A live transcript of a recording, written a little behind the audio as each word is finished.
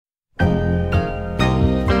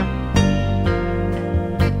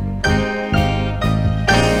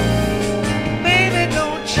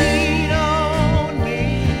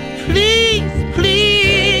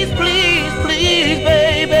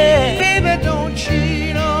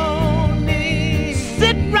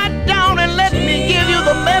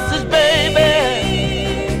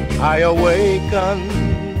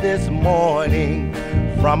this morning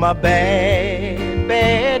from a bad,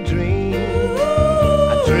 bad dream.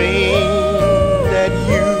 I dreamed that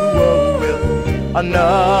you were with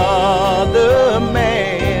another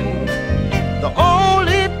man. The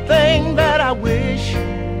only thing that I wish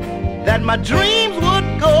that my dreams would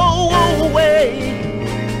go away,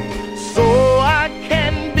 so I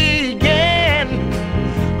can begin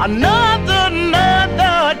another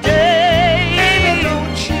day. Baby,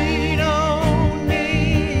 don't cheat on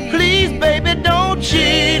me. Please, baby, don't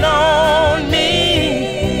cheat on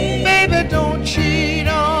me. Baby, don't cheat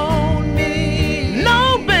on me. No,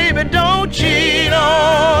 baby, don't cheat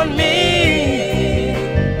on me.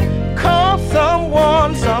 'Cause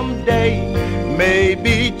someone someday may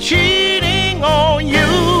be cheating on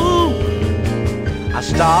you. I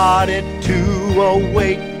started to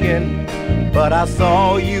awaken, but I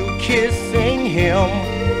saw you kissing him.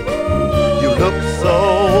 You look so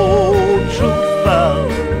truthful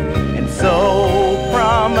and so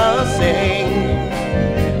promising.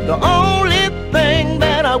 The only thing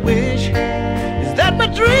that I wish is that my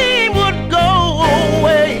dream would go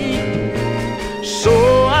away, so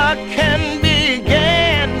I can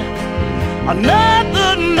begin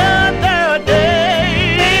another day.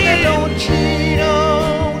 Baby, don't cheat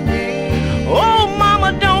on me. Oh, mama,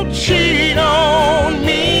 don't cheat on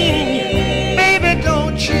me. Baby,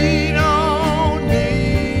 don't cheat on me.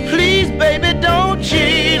 Please, baby, don't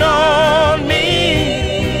cheat on me.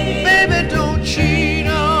 Baby, don't cheat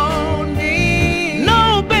on me. No,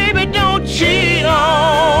 baby, don't cheat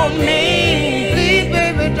on me. Please,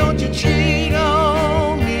 baby, don't you cheat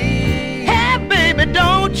on me. Hey, baby,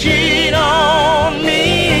 don't cheat on me.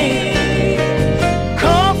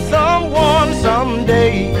 'Cause someone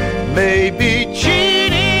someday may be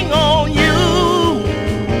cheating on you.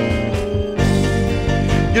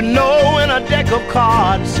 You know, in a deck of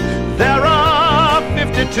cards there are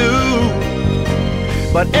 52,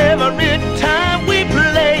 but every